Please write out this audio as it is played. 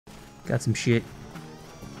Got some shit.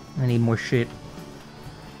 I need more shit.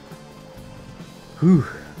 Whew.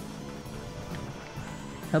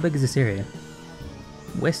 How big is this area?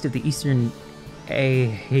 West of the Eastern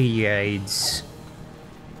Ahiades.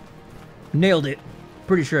 Nailed it.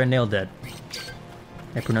 Pretty sure I nailed that.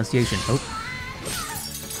 That pronunciation. Oh.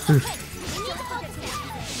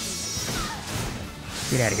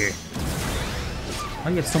 Get out of here. Why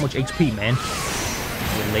do you have so much HP, man?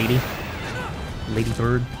 You lady. Lady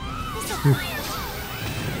bird.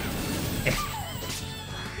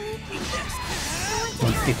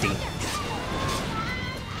 150.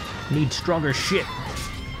 Need stronger shit.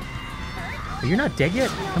 You're not dead yet?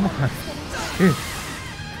 Come on.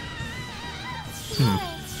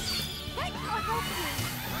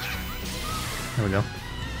 There we go.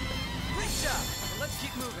 Let's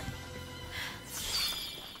keep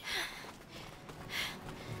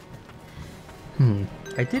moving.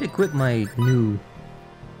 I did equip my new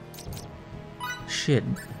shit,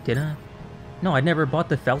 did I? No, I never bought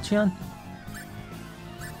the Falchion?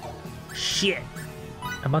 Shit!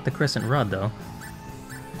 I bought the Crescent Rod, though.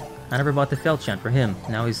 I never bought the Falchion for him.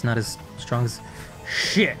 Now he's not as strong as...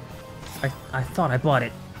 Shit! I thought I bought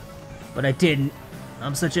it, but I didn't.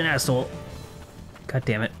 I'm such an asshole. God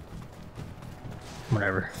damn it.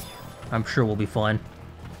 Whatever. I'm sure we'll be fine.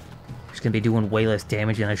 Just gonna be doing way less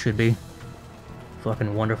damage than I should be.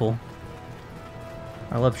 Fucking wonderful.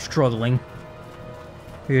 I love struggling.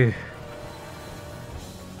 Ugh.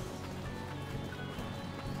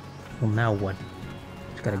 Well, now what?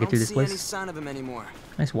 Just gotta get through this place. I don't see any sign of him anymore.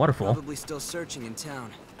 Nice waterfall. Probably still searching in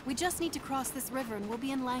town. We just need to cross this river and we'll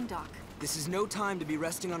be in Langdock. This is no time to be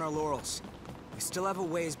resting on our laurels. We still have a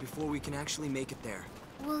ways before we can actually make it there.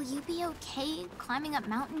 Will you be okay climbing up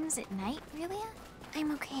mountains at night, Relia?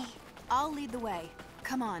 I'm okay. I'll lead the way.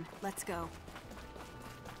 Come on, let's go.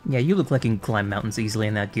 Yeah, you look like you can climb mountains easily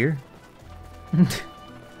in that gear.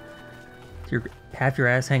 Half your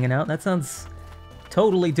ass hanging out? That sounds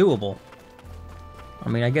totally doable. I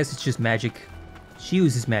mean, I guess it's just magic. She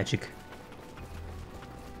uses magic.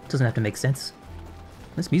 Doesn't have to make sense.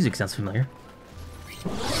 This music sounds familiar.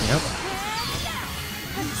 Nope.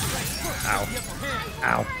 Ow.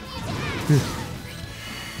 Ow.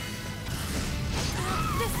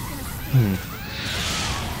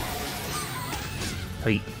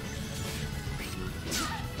 Hey.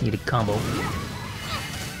 Need a combo.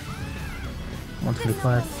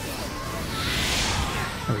 125.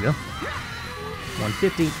 There we go.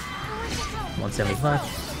 150. 175.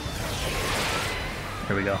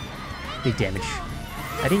 There we go. Big damage.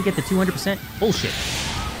 I didn't get the 200%? Bullshit.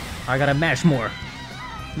 I gotta mash more.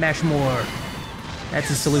 Mash more. That's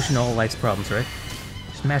the solution to all life's problems, right?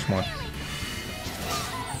 Just mash more.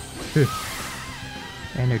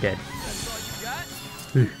 And they're dead.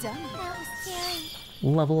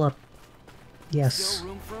 Level up. Yes.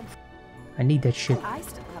 I need that shit.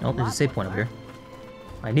 Oh, there's a save point over here.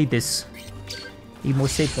 I need this. Need more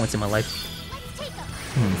save points in my life.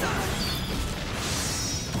 You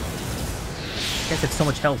guys have so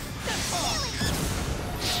much health.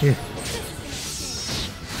 Yeah.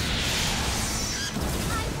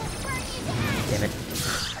 Damn it.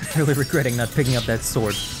 I'm really regretting not picking up that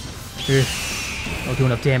sword. Don't do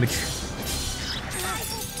enough damage.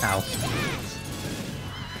 Ow.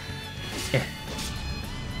 Yeah.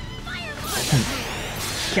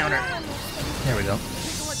 Counter. There we go.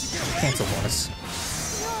 Cancel bonus.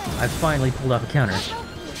 I finally pulled off a counter.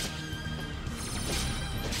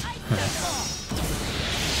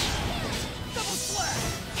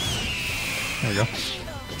 There we go.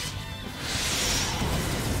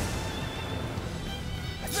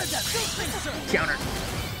 Counter.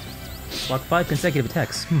 Block 5 consecutive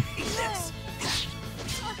attacks.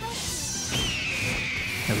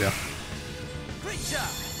 There we go. Great job.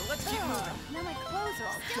 Let's keep moving. Now my clothes are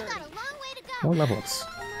all Still got a dirty. long way to go. More levels.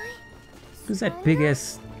 Who's that big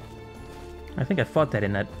ass? I think I fought that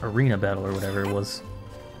in that arena battle or whatever it was.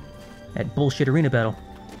 That bullshit arena battle.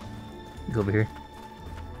 Go over here.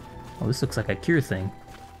 Oh, this looks like a cure thing.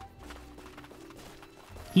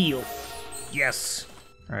 Heal. Yes.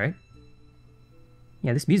 Alright.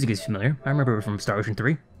 Yeah, this music is familiar. I remember it from Star Ocean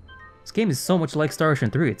 3. This game is so much like Star Ocean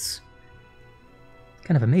 3, it's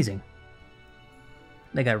kind of amazing.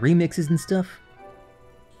 They got remixes and stuff.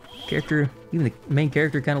 Character, even the main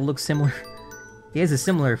character kind of looks similar. He has a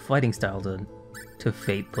similar fighting style to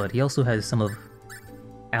Fate, but he also has some of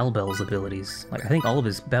Albel's abilities. Like, I think all of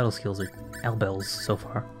his battle skills are Albel's so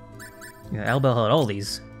far. Yeah, Albel had all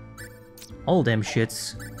these. All them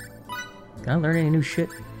shits. Can I learn any new shit?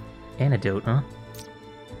 Antidote, huh?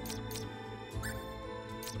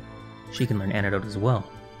 She can learn Antidote as well.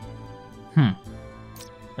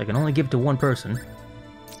 I can only give it to one person.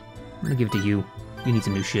 I'm gonna give it to you. You need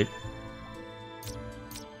some new shit.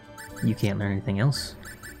 You can't learn anything else.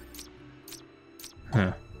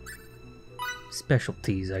 Huh.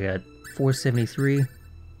 Specialties. I got 473.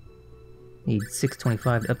 Need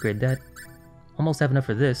 625 to upgrade that. Almost have enough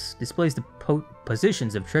for this. Displays the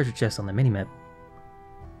positions of treasure chests on the minimap.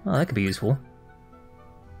 Oh, that could be useful.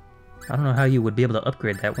 I don't know how you would be able to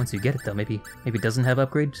upgrade that once you get it though. Maybe it doesn't have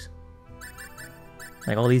upgrades?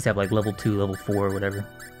 Like all these have like level 2, level 4, or whatever.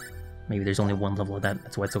 Maybe there's only one level of that.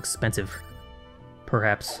 That's why it's so expensive.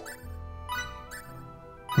 Perhaps.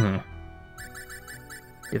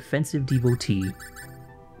 Defensive devotee.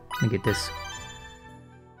 Let me get this.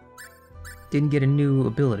 Didn't get a new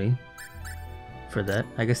ability for that.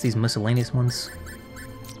 I guess these miscellaneous ones.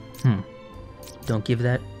 Don't give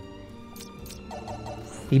that.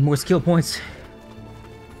 Need more skill points.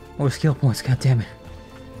 More skill points, god damn it.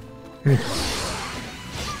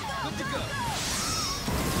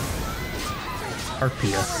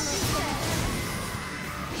 Arpia.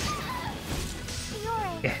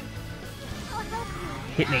 Yeah.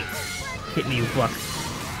 Hit me. Hit me, you fuck.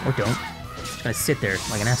 Or don't. Just gonna sit there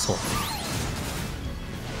like an asshole.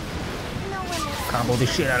 Combo the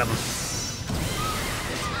shit out of him.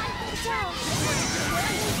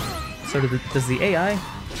 So does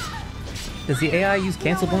the AI use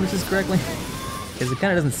cancel bonuses correctly? Because it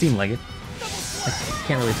kind of doesn't seem like it. I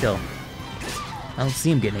can't really tell. I don't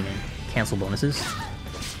see him getting any cancel bonuses.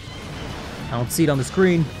 I don't see it on the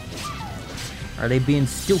screen. Are they being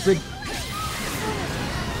stupid?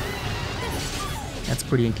 That's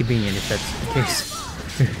pretty inconvenient if that's the case.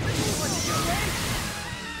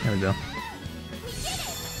 There we go.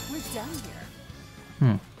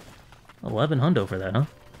 11 hundo for that, huh?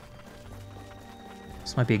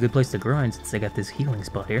 This might be a good place to grind since they got this healing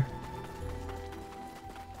spot here.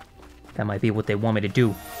 That might be what they want me to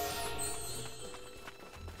do.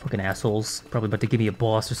 Fucking assholes. Probably about to give me a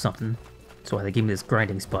boss or something. That's why they gave me this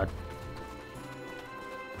grinding spot.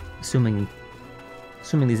 Assuming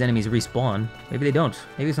these enemies respawn. Maybe they don't.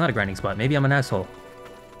 Maybe it's not a grinding spot. Maybe I'm an asshole.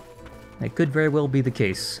 That could very well be the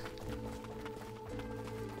case.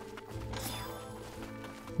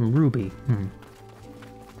 Ruby.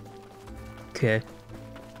 Okay.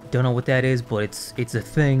 Don't know what that is, but it's a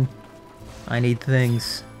thing. I need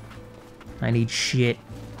things. I need shit.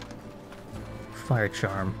 Fire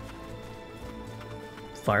charm.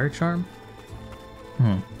 Fire charm?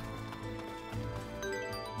 That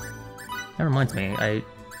reminds me, I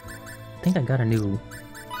think I got a new...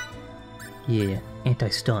 Yeah,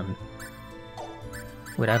 anti-stun.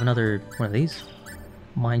 Wait, I have another one of these?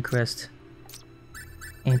 Minecraft.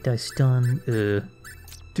 Anti-stun, I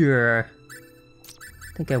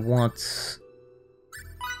think I want...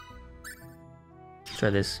 Try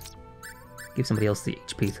this. Give somebody else the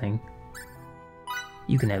HP thing.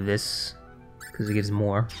 You can have this, because it gives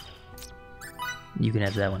more. You can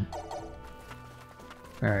have that one.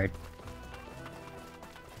 Alright.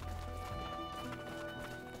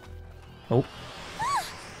 Oh.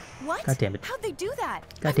 What? God damn it. How'd they do that?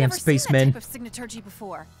 Goddamn I've never seen spacemen. that type of signaturgy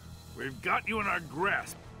before. We've got you in our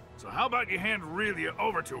grasp, so how about you hand Relia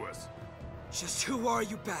over to us? Just who are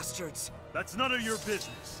you bastards? That's none of your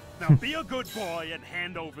business. Now be a good boy and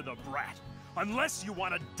hand over the brat, unless you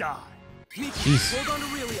want to die. Jeez. Hold on to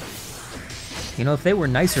Relia. You know, if they were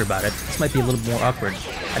nicer about it, this might be a little more awkward.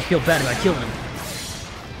 I'd feel bad about killing him.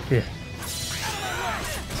 Ugh.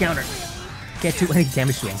 Counter. Can't do any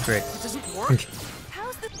damage to him. Great. It doesn't work.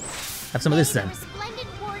 How's the... Have some of this then. Resplendent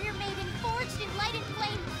warrior maiden forged in light and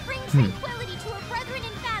flame brings tranquility to her brethren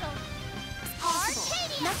in battle.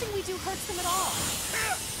 Arcadia! Nothing we do hurts them at all.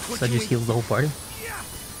 So that just heals the whole party?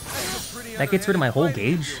 That gets rid of my whole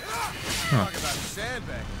gauge? Huh.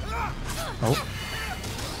 Oh.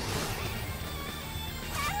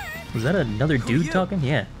 Was that another dude talking?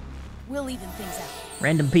 Yeah. We'll even things out.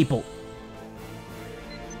 Random people.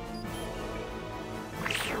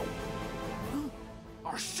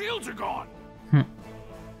 Our shields are gone!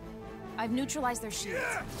 I've neutralized their shields.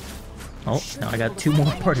 Oh, now I got 2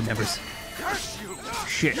 more party members. Curse you!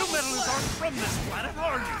 Shit. You meddlers aren't from this planet,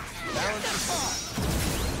 are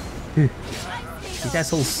you? These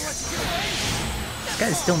assholes. This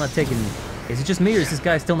guy's still not taking... Is it just me or is this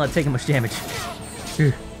guy still not taking much damage?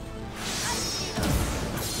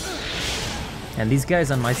 And these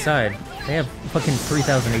guys on my side, they have fucking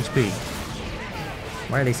 3,000 HP.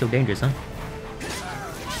 Why are they so dangerous, huh?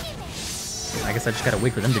 I guess I just gotta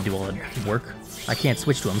wait for them to do all the work. I can't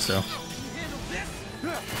switch to them, so...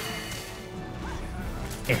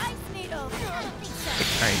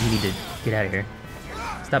 Alright, you need to get out of here.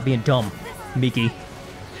 Stop being dumb, Miki.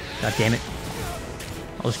 God damn it.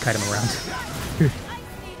 I'll just kite him around.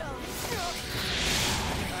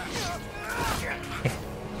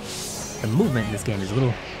 The movement in this game is a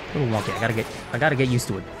little wonky. I gotta get used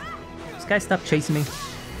to it. This guy stopped chasing me.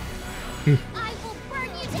 I will burn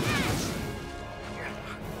you to ash.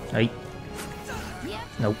 Hey.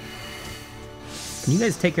 Nope. Can you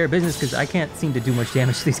guys take care of business? Because I can't seem to do much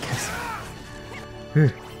damage to these guys.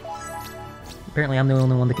 Apparently I'm the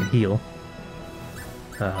only one that can heal.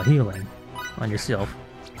 Healing on yourself.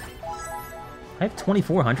 I have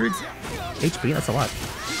 2400 HP, that's a lot.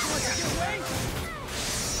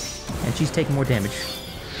 And she's taking more damage.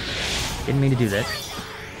 Didn't mean to do that.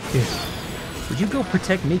 Here. Would you go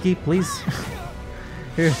protect Miki, please?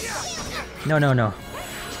 Here. No.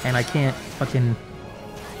 And I can't fucking...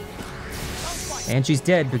 And she's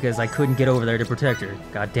dead because I couldn't get over there to protect her.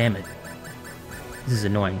 God damn it. This is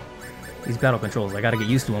annoying. These battle controls, I gotta get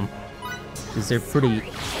used to them. Because they're pretty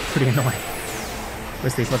annoying.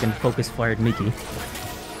 Unless they fucking focus-fired Miki.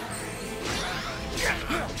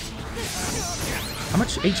 How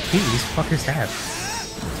much HP do these fuckers have?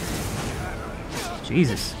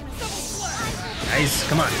 Jesus. Guys,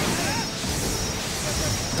 come on.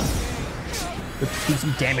 Let's do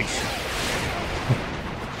some damage.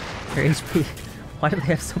 Their HP. Why do they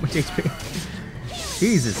have so much HP?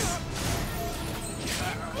 Jesus.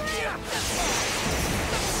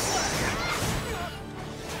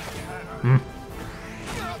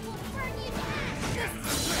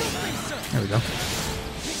 There we go.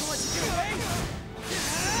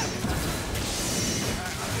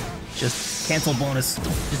 Just cancel bonus.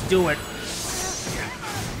 Just do it.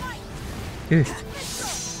 Dude.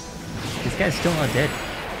 This guy's still not dead.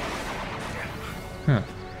 Huh.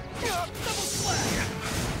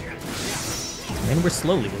 And we're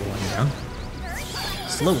slowly rolling down.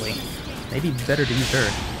 Slowly. Maybe better to use her.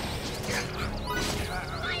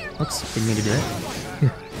 Oops, didn't mean to do that.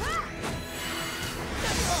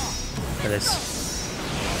 Look at this.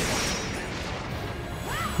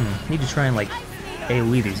 Need to try and, like,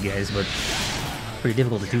 AoE these guys, but pretty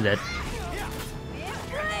difficult to do that.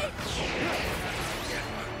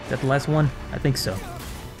 Is that the last one? I think so.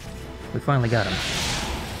 We finally got him.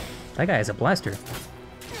 That guy has a blaster.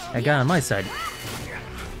 That guy on my side.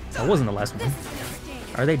 That wasn't the last one.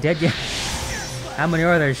 Are they dead yet? How many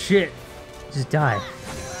are there? Shit! Just die.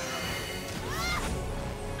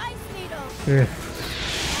 Ugh.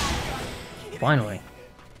 Finally.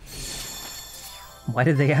 Why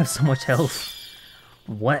did they have so much health?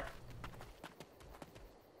 What?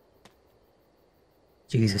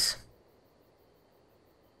 Jesus.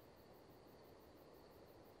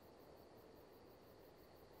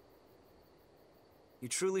 You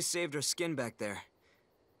truly saved our skin back there.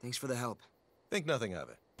 Thanks for the help. Think nothing of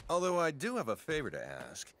it. Although I do have a favor to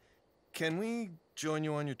ask. Can we join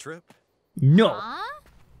you on your trip? No. Huh?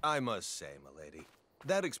 I must say, milady,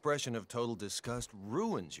 that expression of total disgust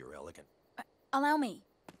ruins your elegant... Allow me.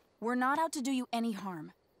 We're not out to do you any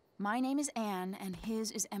harm. My name is Anne, and his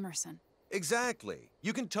is Emerson. Exactly.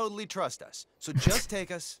 You can totally trust us. So just take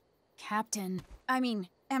us...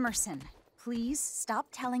 Emerson. Please stop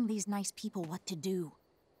telling these nice people what to do.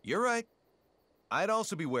 You're right. I'd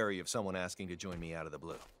also be wary of someone asking to join me out of the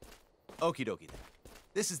blue. Okie dokie then.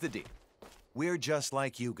 This is the deal. We're just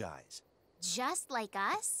like you guys. Just like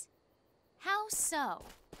us? How so?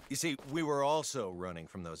 You see, we were also running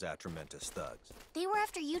from those Atramentus thugs. They were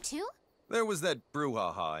after you too? There was that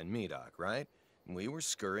brouhaha in Medoc, right? We were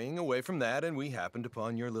scurrying away from that and we happened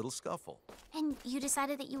upon your little scuffle. And you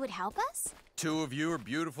decided that you would help us? 2 of you are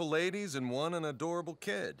beautiful ladies and 1 an adorable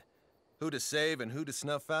kid. Who to save and who to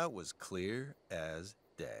snuff out was clear as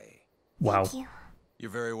day. Wow. Thank you.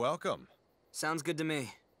 You're very welcome. Sounds good to me.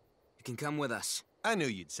 You can come with us. I knew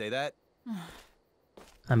you'd say that.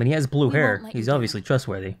 I mean, he has blue We hair. won't let He's you obviously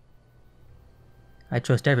trustworthy. I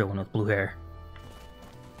trust everyone with blue hair.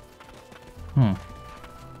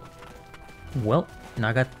 Well, now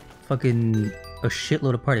I got fucking a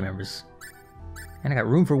shitload of party members. And I got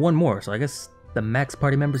room for 1 more, so I guess the max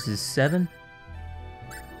party members is 7?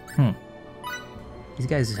 These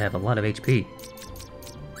guys have a lot of HP.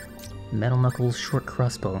 Metal Knuckles short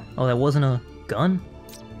crossbow. Oh, that wasn't a gun?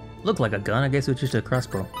 Looked like a gun, I guess it was just a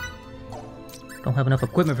crossbow. Don't have enough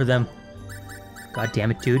equipment for them. God damn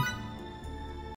it, dude.